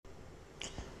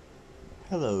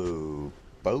Hello,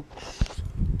 folks.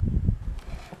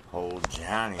 Old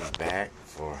Johnny's back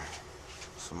for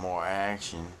some more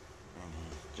action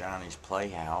in Johnny's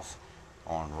Playhouse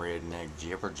on Redneck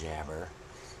Jibber Jabber.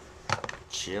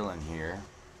 Chilling here,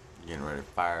 getting ready to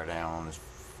fire down on this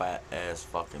fat ass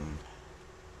fucking,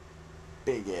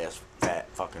 big ass fat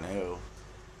fucking hill.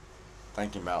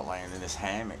 Thinking about laying in this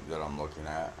hammock that I'm looking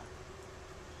at.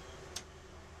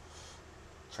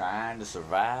 Trying to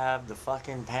survive the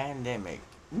fucking pandemic.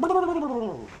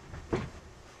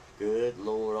 Good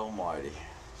Lord Almighty.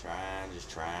 Just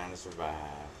trying to survive.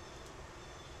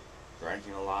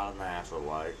 Drinking a lot of natural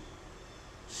light.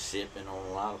 Sipping on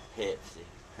a lot of Pepsi.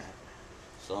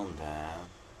 Sometimes.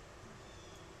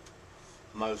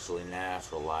 Mostly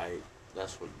natural light.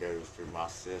 That's what goes through my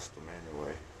system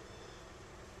anyway.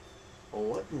 Well,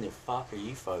 what in the fuck are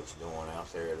you folks doing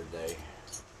out there today?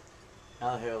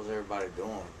 How the hell's everybody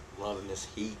doing? Loving this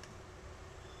heat?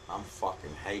 I'm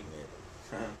fucking hating it.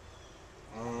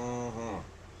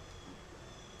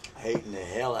 Hating the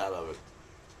hell out of it.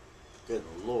 Good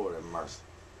Lord have mercy.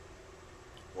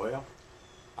 Well,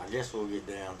 I guess we'll get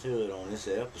down to it on this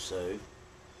episode.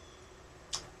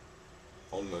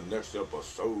 On the next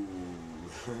episode,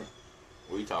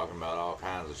 we talking about all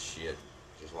kinds of shit.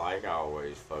 Just like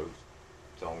always, folks.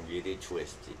 Don't get it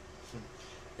twisted.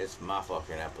 It's my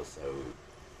fucking episode.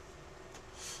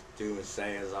 Do and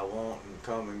say as I want and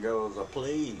come and go as I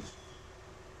please.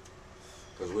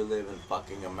 Because we live in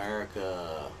fucking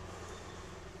America.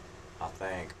 I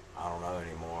think. I don't know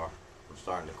anymore. I'm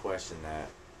starting to question that.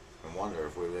 And wonder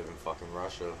if we live in fucking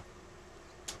Russia.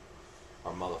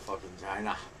 Or motherfucking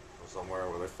China. Or somewhere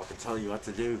where they fucking tell you what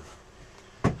to do.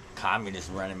 Communist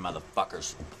running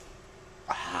motherfuckers.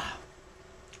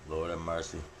 Lord have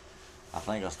mercy. I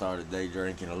think I started day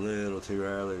drinking a little too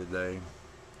early today.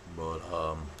 But,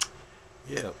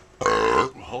 yeah.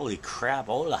 Holy crap,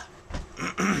 hola.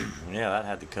 Yeah, that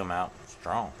had to come out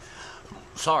strong.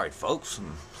 Sorry, folks.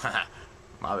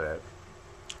 My bad.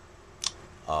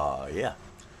 Yeah.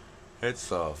 It's,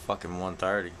 fucking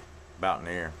 1:30. About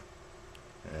near.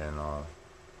 And,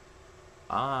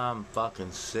 I'm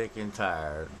fucking sick and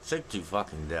tired. Sick to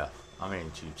fucking death. I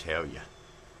mean, to tell you.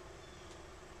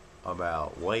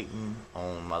 About waiting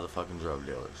on motherfucking drug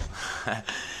dealers.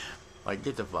 Like,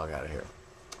 get the fuck out of here.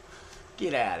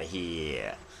 Get out of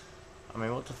here. I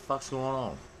mean, what the fuck's going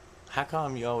on? How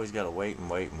come you always gotta wait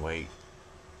and wait and wait?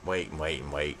 Wait and wait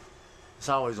and wait. It's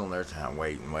always on their time.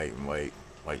 Wait and wait and wait.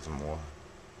 Wait some more.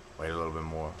 Wait a little bit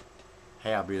more.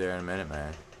 Hey, I'll be there in a minute,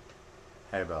 man.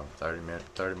 Hey, about 30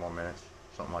 more minutes.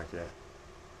 Something like that.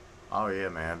 Oh, yeah,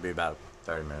 man. It'll be about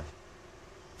 30 minutes.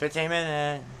 15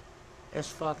 minutes. It's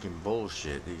fucking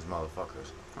bullshit, these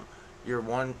motherfuckers. Your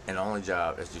one and only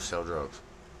job is to sell drugs.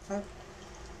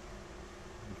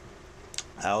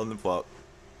 How in the fuck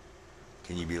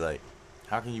can you be late?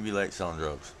 How can you be late selling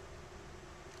drugs?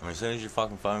 I mean, as soon as your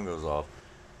fucking phone goes off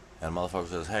and a motherfucker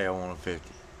says, hey, I want a 50.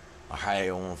 Or, hey,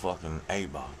 I want a fucking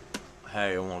 8-ball.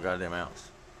 Hey, I want a goddamn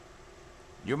ounce.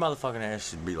 Your motherfucking ass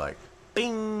should be like,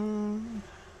 bing.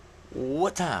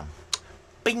 What time?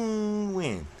 Bing.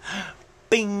 When?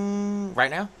 Bing. Right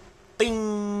now?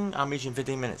 Bing. I'll meet you in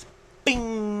 15 minutes.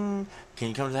 Bing. Can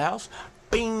you come to the house?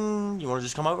 Bing. You want to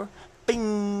just come over?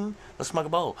 Bing. Let's smoke a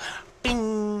bowl.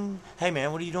 Bing. Hey,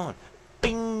 man, what are you doing?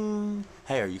 Bing.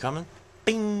 Hey, are you coming?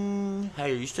 Bing.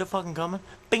 Hey, are you still fucking coming?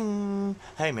 Bing.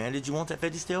 Hey, man, did you want that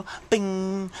 50 still?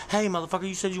 Bing. Hey, motherfucker,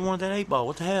 you said you wanted that 8-ball.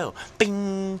 What the hell?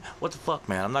 Bing. What the fuck,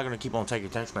 man? I'm not going to keep on taking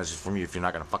text messages from you if you're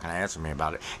not going to fucking answer me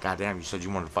about it. Goddamn, you said you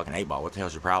wanted a fucking 8-ball. What the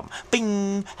hell's your problem?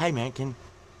 Bing. Hey, man, can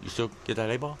you still get that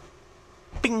 8-ball?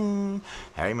 Bing.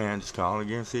 Hey, man, just calling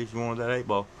again, see if you want that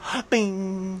 8-ball.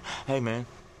 Bing. Hey, man,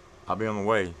 I'll be on the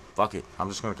way. Fuck it. I'm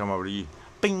just going to come over to you.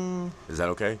 Bing. Is that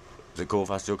okay? Is it cool if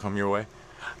I still come your way?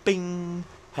 Bing.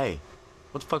 Hey,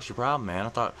 what the fuck's your problem, man? I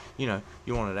thought, you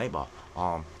wanted an 8-ball.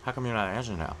 How come you're not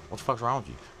answering now? What the fuck's wrong with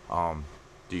you?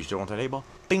 Do you still want that 8-ball?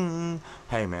 Bing.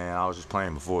 Hey, man, I was just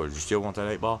playing before. Do you still want that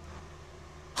 8-ball?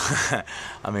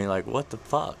 I mean, like, what the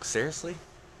fuck? Seriously?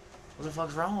 What the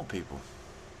fuck's wrong with people?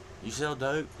 You sell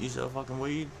dope? You sell fucking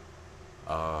weed?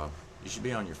 You should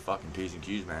be on your fucking P's and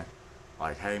Q's, man.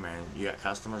 Like, hey, man, you got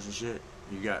customers and shit?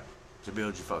 You got to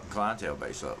build your fucking clientele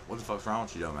base up. What the fuck's wrong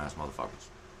with you, dumbass motherfuckers?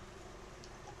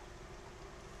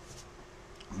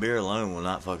 Beer alone will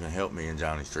not fucking help me in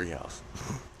Johnny's treehouse.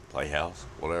 Playhouse,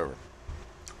 whatever.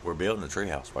 We're building a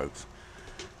treehouse, folks.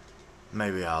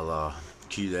 Maybe I'll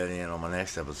cue that in on my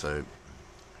next episode.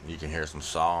 You can hear some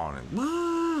sawing and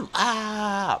woo,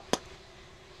 ah,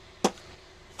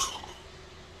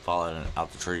 falling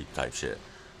out the tree type shit.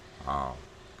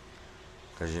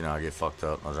 Because, I get fucked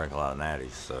up and I drink a lot of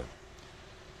natties, so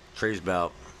Tree's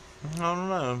about, I don't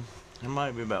know, it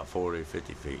might be about 40,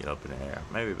 50 feet up in the air.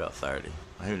 Maybe about 30.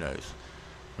 Who knows?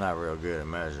 Not real good at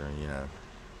measuring, you know.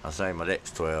 I say my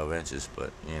dick's 12 inches,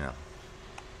 but, you know,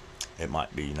 it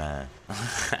might be 9.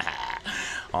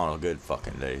 On a good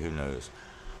fucking day, who knows?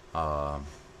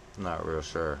 Not real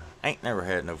sure. Ain't never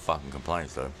had no fucking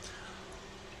complaints, though.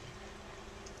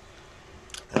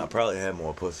 And I probably had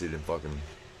more pussy than fucking,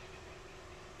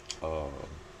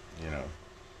 you know,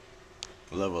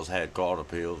 levels had court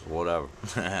appeals, whatever.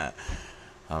 I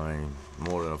mean,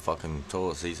 more than a fucking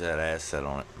toilet seat had ass set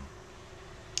on it.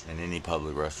 In any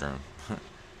public restroom.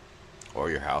 Or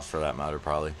your house for that matter,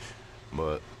 probably.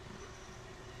 But,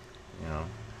 you know.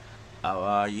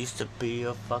 I used to be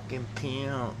a fucking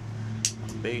pimp.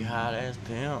 A big hot ass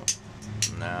pimp.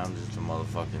 Now I'm just a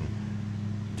motherfucking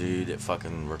dude that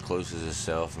fucking recluses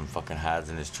himself and fucking hides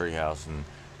in his treehouse and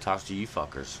talks to you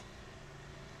fuckers.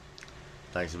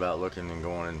 Thinks about looking and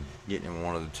going and getting in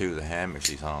one of the two of the hammocks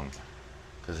he's hung.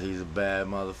 Cause he's a bad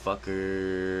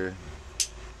motherfucker.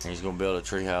 He's gonna build a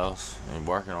treehouse and he's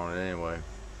working on it anyway.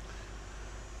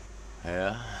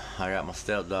 Yeah, I got my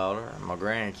stepdaughter and my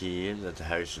grandkids at the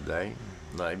house today.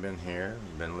 They've been here,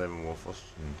 been living with us,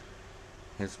 and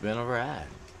it's been a ride.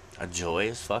 A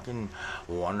joyous, fucking,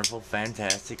 wonderful,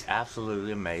 fantastic,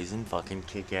 absolutely amazing, fucking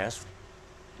kick-ass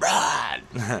ride.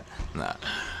 Nah.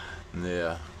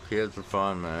 Yeah, kids are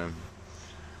fun, man.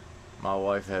 My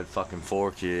wife had fucking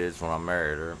 4 kids when I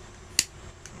married her.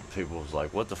 People was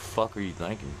like, what the fuck are you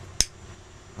thinking?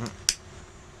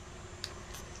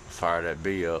 Fire that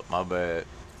bee up, my bad.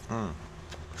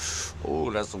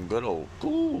 Oh, that's some good old,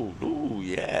 ooh,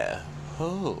 yeah.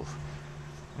 Oh.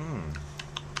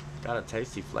 Got a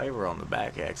tasty flavor on the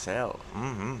back, exhale.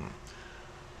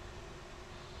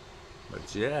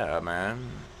 But yeah, man,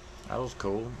 that was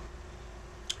cool.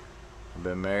 I've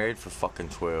been married for fucking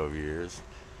 12 years.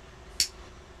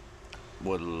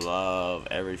 Would love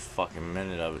every fucking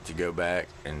minute of it to go back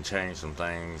and change some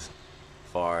things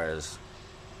as far as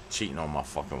cheating on my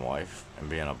fucking wife and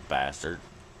being a bastard,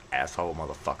 asshole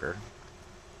motherfucker.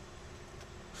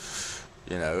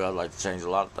 You know, I'd like to change a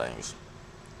lot of things.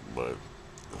 But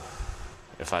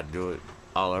if I do it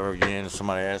all over again, if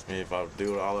somebody asked me if I would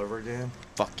do it all over again,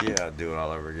 fuck yeah, I'd do it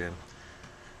all over again.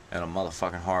 In a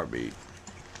motherfucking heartbeat.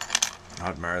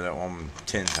 I'd marry that woman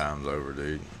 10 times over,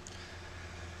 dude.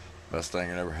 Best thing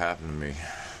that ever happened to me.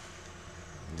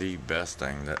 The best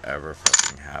thing that ever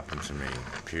fucking happened to me,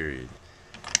 period.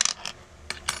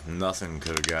 Nothing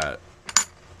could have got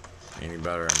any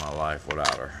better in my life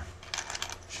without her.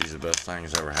 She's the best thing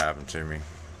that's ever happened to me.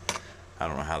 I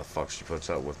don't know how the fuck she puts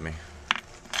up with me.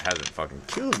 Hasn't fucking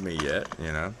killed me yet,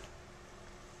 you know.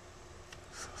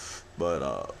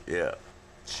 But, yeah.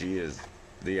 She is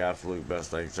the absolute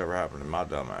best thing that's ever happened to my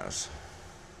dumb ass.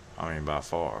 I mean, by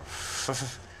far.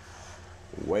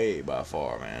 Way by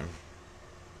far, man.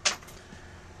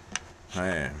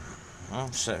 Man,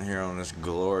 I'm sitting here on this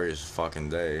glorious fucking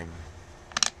day.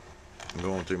 I'm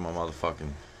going through my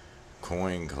motherfucking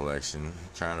coin collection,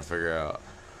 trying to figure out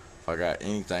if I got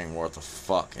anything worth a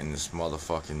fuck in this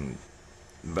motherfucking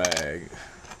bag.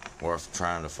 Worth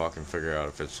trying to fucking figure out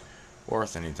if it's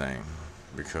worth anything.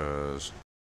 Because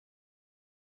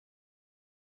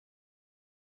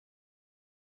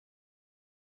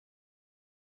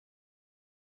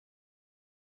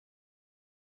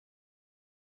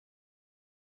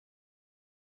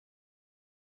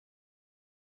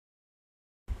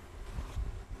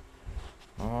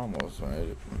I almost made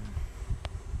it.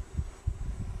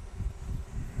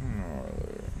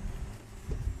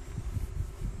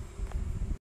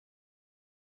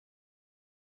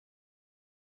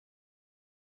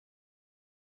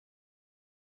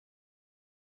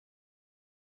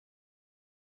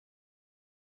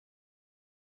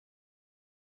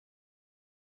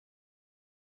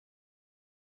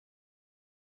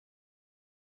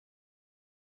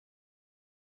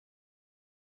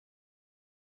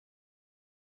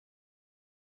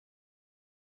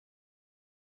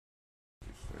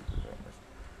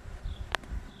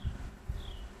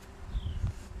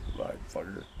 Like,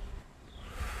 fucker.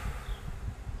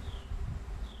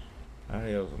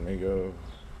 Adios, amigo.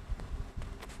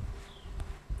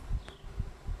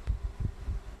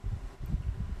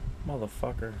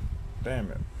 Motherfucker. Damn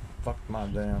it. Fuck my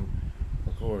damn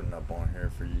recording up on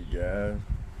here for you guys.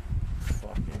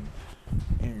 Fucking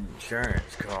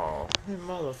insurance call. You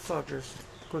motherfuckers.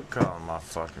 Quit calling my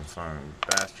fucking phone,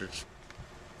 bastards.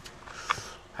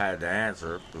 Had to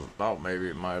answer because I thought maybe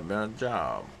it might have been a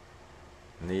job.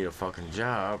 Need a fucking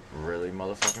job really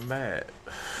motherfucking bad.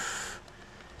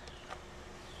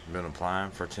 Been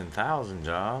applying for 10,000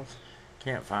 jobs.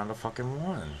 Can't find a fucking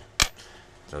one.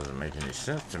 Doesn't make any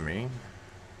sense to me,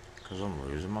 because I'm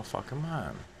losing my fucking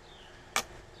mind.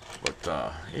 But,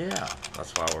 yeah,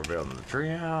 that's why we're building the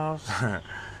treehouse.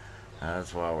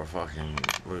 That's why we're fucking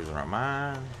losing our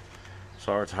mind.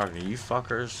 So we're talking to you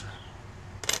fuckers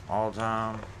all the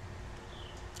time.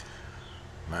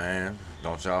 Man,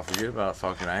 don't y'all forget about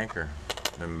fucking Anchor.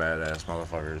 Them badass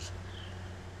motherfuckers.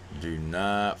 Do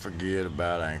not forget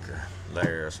about Anchor.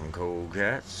 They're some cool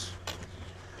cats.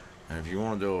 And if you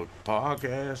want to do a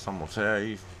podcast, I'm gonna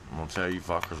tell you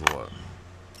fuckers what.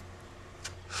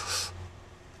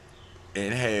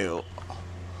 Inhale.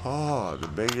 Oh, the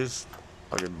biggest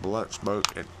fucking blunt smoke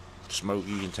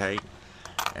you can take,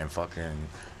 and fucking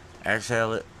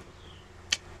exhale it.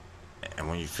 And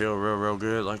when you feel real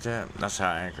good like that, that's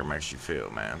how Anchor makes you feel,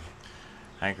 man.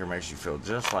 Anchor makes you feel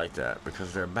just like that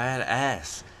because they're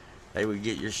badass. They would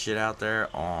get your shit out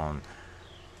there on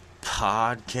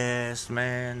podcasts,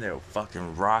 man. They'll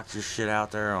fucking rock your shit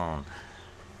out there on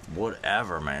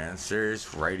whatever, man.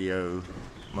 Sirius radio,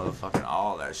 motherfucking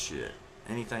all that shit.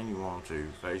 Anything you want to.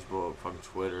 Facebook, fucking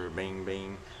Twitter,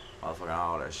 Bing, motherfucking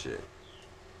all that shit.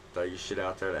 Throw your shit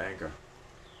out there to Anchor.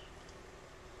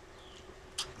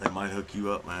 They might hook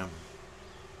you up, man.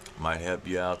 Might help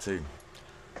you out too.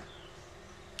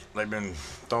 They've been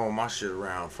throwing my shit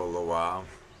around for a little while.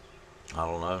 I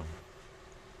don't know.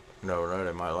 You never know,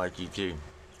 they might like you too.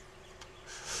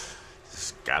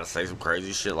 Just gotta say some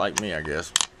crazy shit like me, I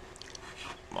guess.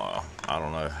 I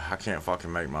don't know. I can't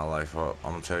fucking make my life up.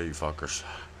 I'm gonna tell you fuckers.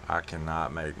 I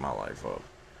cannot make my life up.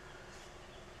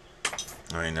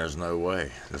 I mean, there's no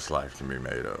way this life can be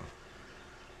made up.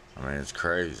 I mean, it's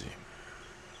crazy.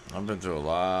 I've been through a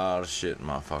lot of shit in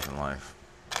my fucking life.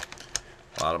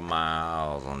 A lot of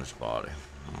miles on this body.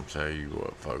 I'm gonna tell you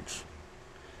what, folks.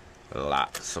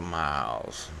 Lots of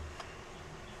miles.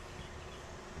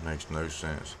 Makes no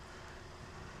sense.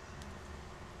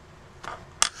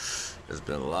 There's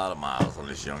been a lot of miles on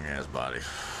this young ass body.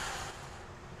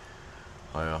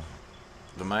 Well,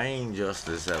 the main just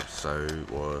this episode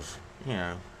was, you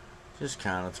know, just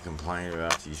kind of to complain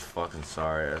about these fucking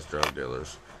sorry ass drug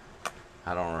dealers.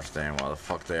 I don't understand why the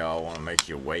fuck they all want to make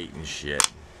you wait and shit.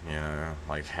 You know,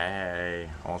 like, hey,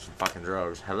 I want some fucking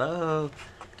drugs. Hello?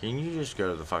 Can you just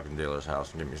go to the fucking dealer's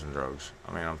house and get me some drugs?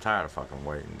 I mean, I'm tired of fucking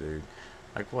waiting, dude.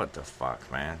 Like, what the fuck,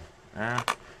 man? Eh?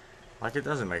 Like, it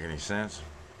doesn't make any sense.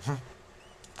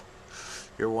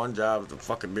 Your one job is to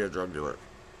fucking be a drug dealer.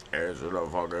 Answer the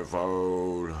fucking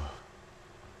phone.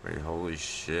 I mean, holy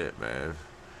shit, man.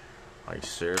 Like,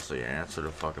 seriously, answer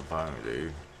the fucking phone,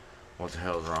 dude. What the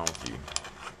hell's wrong with you?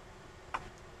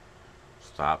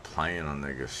 Stop playing on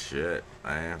niggas shit,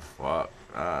 man. Fuck.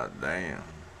 God damn.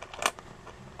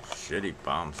 Shitty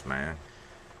bumps, man.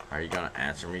 Are you gonna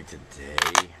answer me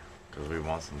today? Because we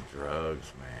want some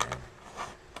drugs, man.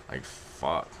 Like,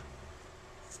 fuck.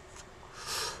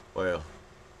 Well,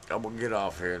 I'm gonna get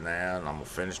off here now and I'm gonna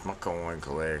finish my coin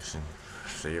collection.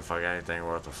 See if I got anything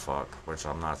worth a fuck. Which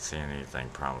I'm not seeing anything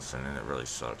promising and it really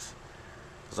sucks.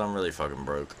 Because I'm really fucking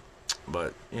broke.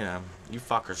 But, you know, you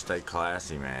fuckers stay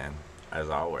classy, man. As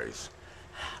always.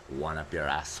 One up your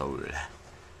asshole.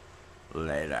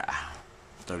 Later.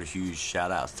 Throw the huge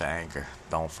shout outs to Anchor.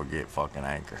 Don't forget fucking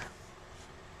Anchor.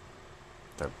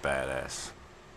 They're badass.